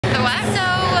what? So,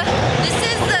 this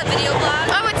is the video blog.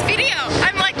 Oh, it's video.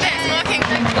 I'm like this, walking.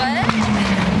 What?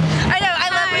 I know, I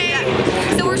love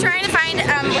it. So we're trying to find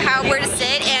where to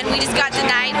sit, and we just got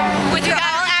denied with your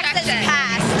all access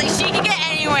pass. Like, she can get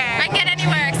anywhere. I can get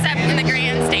anywhere except in the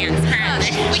grandstands,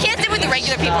 apparently. We can't sit with the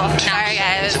regular people. Sorry,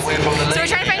 guys. So we're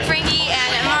trying to find Frankie and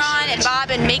Imran and Bob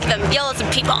and make them yell at some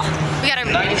people. We gotta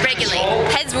regulate.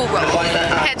 Heads will roll.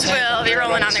 Heads will be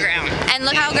rolling on the ground. And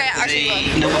look how great our people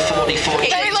look.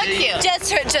 They look cute.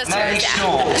 Just her,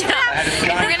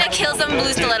 yeah. We're gonna kill some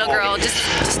blue stiletto girl.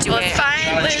 Just do it. Let's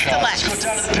find Blue Stilettos.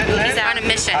 He's on a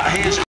mission.